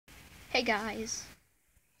Hey guys,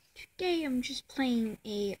 today I'm just playing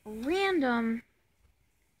a random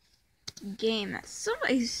game that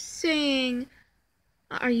somebody's saying,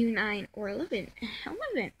 are you 9 or 11?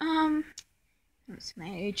 11. I don't see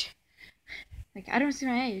my age. I don't see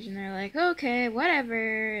my age, and they're like, okay,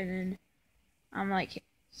 whatever, and then I'm like,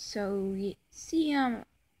 so you see,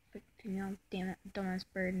 female, damn it, dumbass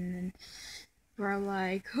bird, and then we're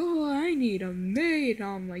like, oh, I need a mate, and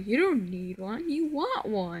I'm like, you don't need one, you want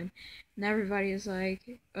one, and everybody is like,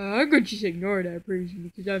 I could just ignore that person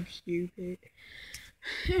because I'm stupid.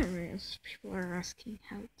 Anyways, people are asking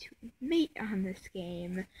how to mate on this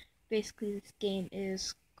game. Basically, this game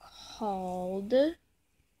is called, let's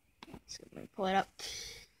see, let me pull it up,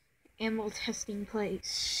 Animal Testing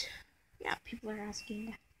Place. Yeah, people are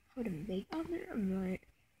asking how to mate on there. I'm like,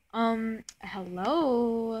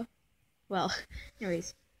 hello. Well,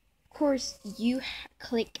 anyways, of course, you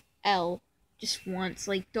click L just once.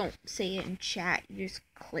 Like, don't say it in chat. You just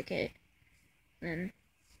click it. And,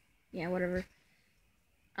 yeah, whatever.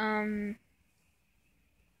 Damn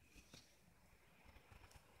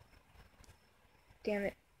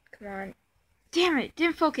it. Come on. Damn it.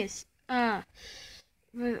 Didn't focus. That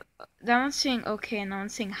one's saying okay, and that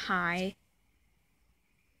one's saying hi.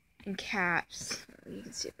 In caps. You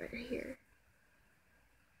can see it right here.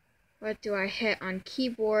 What do I hit on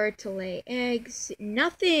keyboard to lay eggs?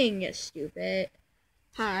 Nothing, stupid.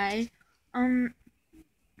 Hi.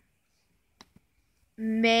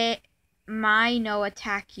 My no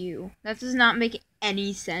attack you. That does not make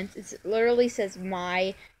any sense. It literally says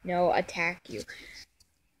my no attack you.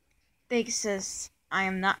 It says I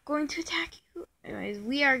am not going to attack you. Anyways,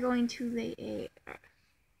 we are going to lay a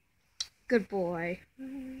good boy.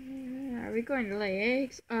 Are we going to lay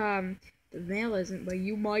eggs? The male isn't, but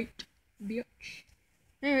you might, bitch.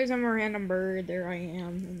 Anyways, I'm a random bird. There I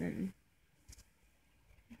am, and then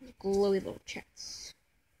glowy little chest.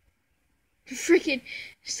 Freaking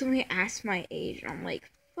somebody asked my age, and I'm like,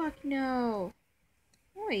 fuck no.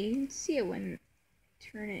 Oh, you can see it when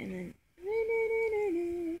turn it and then.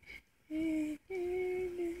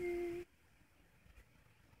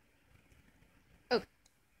 Okay.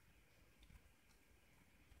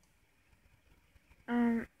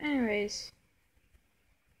 Anyways,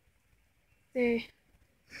 if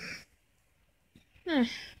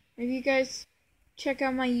you guys check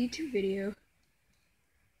out my YouTube video,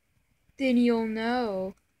 then you'll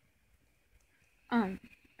know. I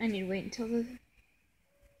need to wait until the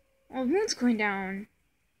moon's going down.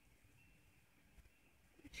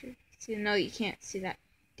 See, no, you can't see that.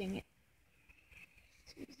 Dang it.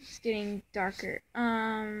 It's getting darker.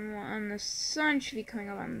 And the sun should be coming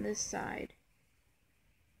up on this side.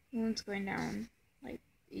 The moon's going down. Like,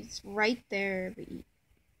 it's right there, but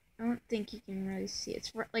I don't think you can really see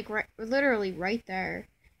it. It's literally right there.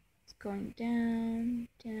 It's going down,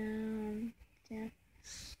 down, down.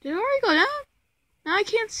 Did it already go down? Now I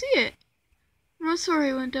can't see it. I'm sorry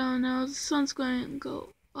it went down now. The sun's going to go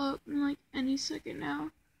up in like any second now.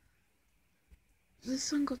 The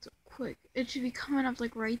sun goes up quick. It should be coming up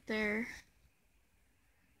like right there.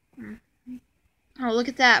 Oh, look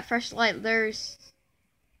at that. Fresh light. There's...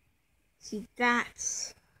 See,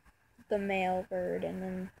 that's the male bird. And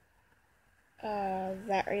then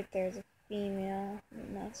that right there is a female.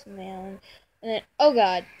 And that's a male. And then, oh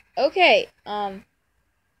god. Okay.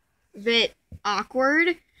 Bit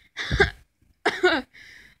awkward.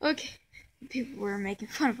 Okay. People were making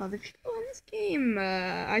fun of other people in this game.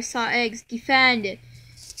 I saw eggs. Defend.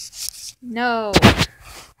 No.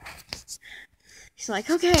 She's like,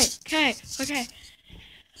 okay.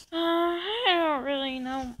 I don't really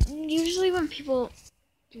know. Usually when people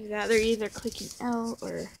do that, they're either clicking L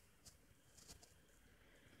or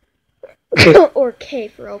or K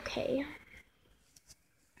for okay.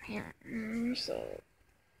 Here. So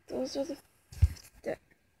those are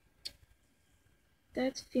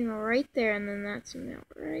that's female right there, and then that's male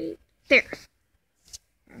right there.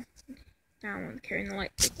 Now I'm carrying the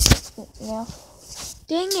light. Yeah.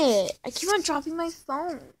 Dang it! I keep on dropping my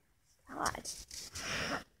phone. God.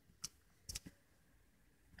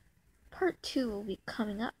 Part 2 will be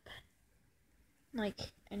coming up.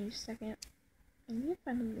 Like any second. I need to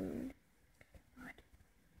find the moon. God.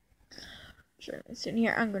 Sure, I'm sitting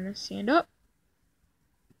here. I'm gonna stand up.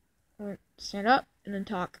 Stand up and then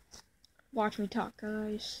talk. Watch me talk,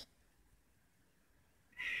 guys.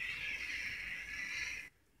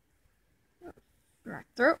 My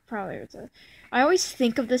throat probably hurts. I always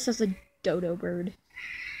think of this as a dodo bird.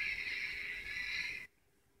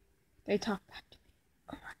 They talk back to me.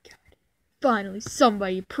 Oh my god. Finally,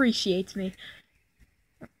 somebody appreciates me.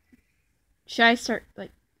 Should I start,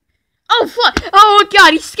 like... Oh, fuck! Oh,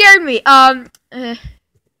 God, he scared me!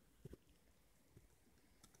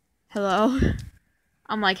 Hello?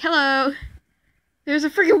 I'm like, hello? There's a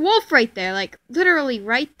freaking wolf right there, like, literally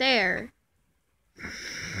right there.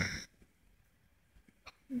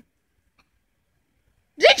 Did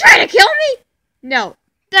he try to kill me? No,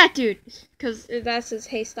 that dude, because that says,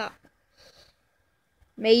 hey, stop.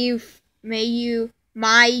 May you,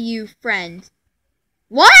 friend.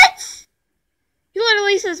 What? He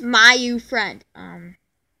literally says, my you friend.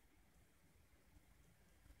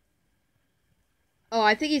 Oh,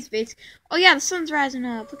 I think he's basically, oh yeah, the sun's rising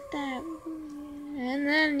up, look at that. And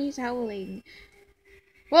then he's howling.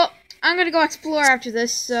 Well, I'm gonna go explore after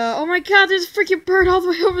this, oh my god, there's a freaking bird all the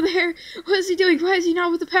way over there. What is he doing? Why is he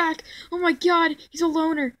not with the pack? Oh my god, he's a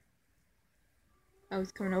loner. Oh,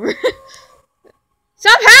 he's coming over.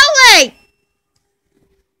 Stop howling!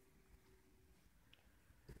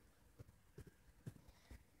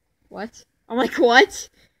 What? I'm like, what?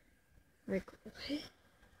 Like, what?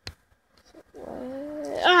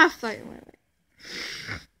 Ah, fuck.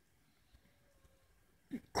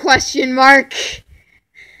 Question mark.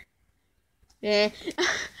 Yeah. I'm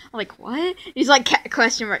like, what? He's like,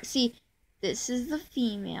 question mark. See, this is the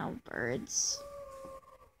female birds.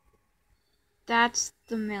 That's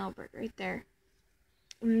the male bird right there.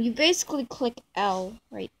 You basically click L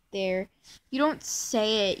right there. You don't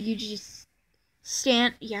say it. You just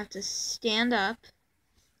stand. You have to stand up.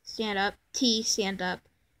 Stand up. T, stand up.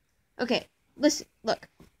 Okay, listen, look.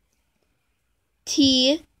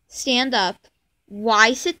 T, stand up.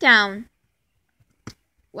 Y, sit down.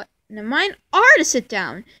 What? Now mine R to sit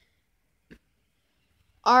down.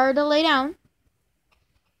 R to lay down.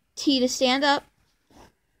 T to stand up.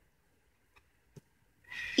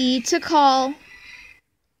 E to call.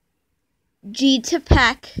 G to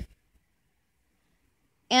peck.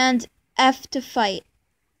 And F to fight.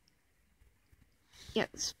 Yeah,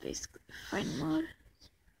 it's basically fighting mode.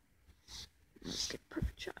 Let's get a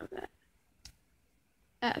perfect shot of that.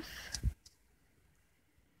 F.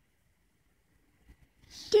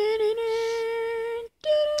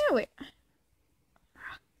 Wait.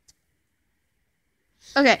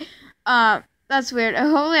 Okay. That's weird.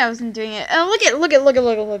 Hopefully I wasn't doing it. Oh, look at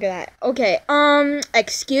that. Okay.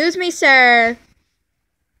 Excuse me, sir.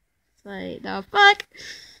 Like the fuck.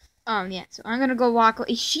 Yeah. So I'm gonna go walk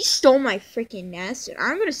away. She stole my freaking nest, and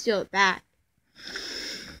I'm gonna steal it back.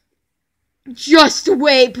 Just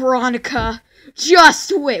wait, Veronica.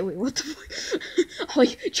 Just wait. Wait, what the fuck? Oh,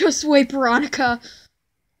 just wait, Veronica.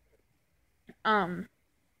 Why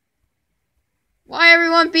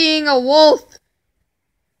everyone being a wolf?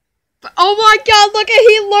 Oh my god, look at,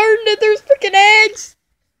 he learned it. There's freaking eggs.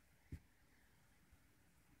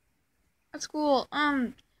 That's cool.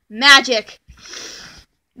 Magic.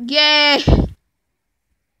 Yay.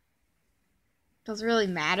 Does it really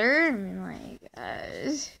matter? I mean, like,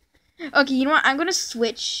 okay, you know what? I'm gonna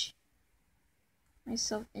switch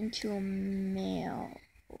myself into a male.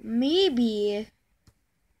 Maybe.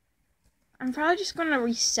 I'm probably just gonna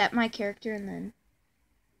reset my character and then.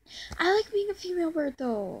 I like being a female bird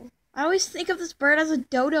though. I always think of this bird as a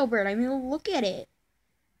dodo bird. I mean, look at it.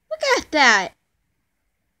 Look at that.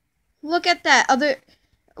 Look at that other.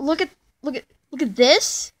 Look at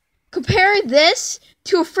this. Compare this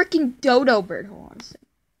to a freaking dodo bird. Hold on a second.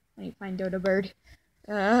 Let me find dodo bird.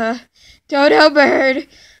 Dodo bird.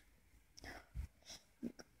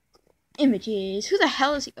 Images. Who the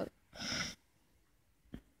hell is he? Oh.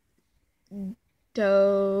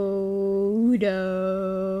 Dodo.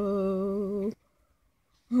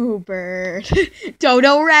 Oh, bird.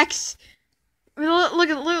 Dodo Rex. I mean, look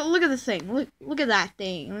at this thing. Look at that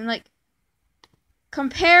thing. I mean, like,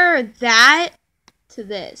 compare that to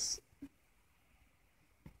this.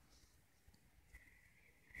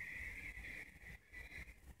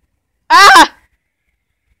 Ah!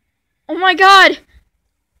 Oh my god!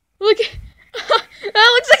 Look,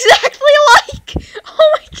 that looks exactly like.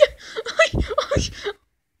 Oh my god!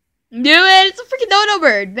 Knew it. It's a freaking dodo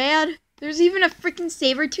bird, man. There's even a freaking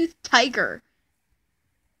saber-toothed tiger.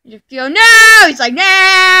 You just feel no. He's like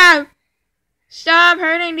no. Stop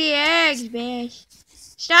hurting the eggs, bitch.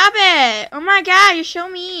 Stop it! Oh my god, you're so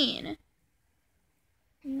mean.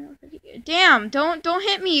 Damn! Don't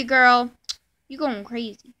hit me, girl. You going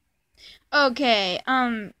crazy. Okay,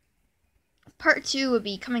 part 2 will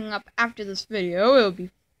be coming up after this video. It'll be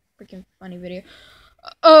a freaking funny video.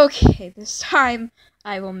 Okay, this time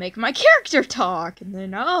I will make my character talk, and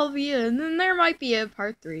then and then there might be a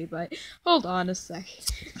part 3, but hold on a second.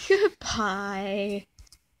 Goodbye.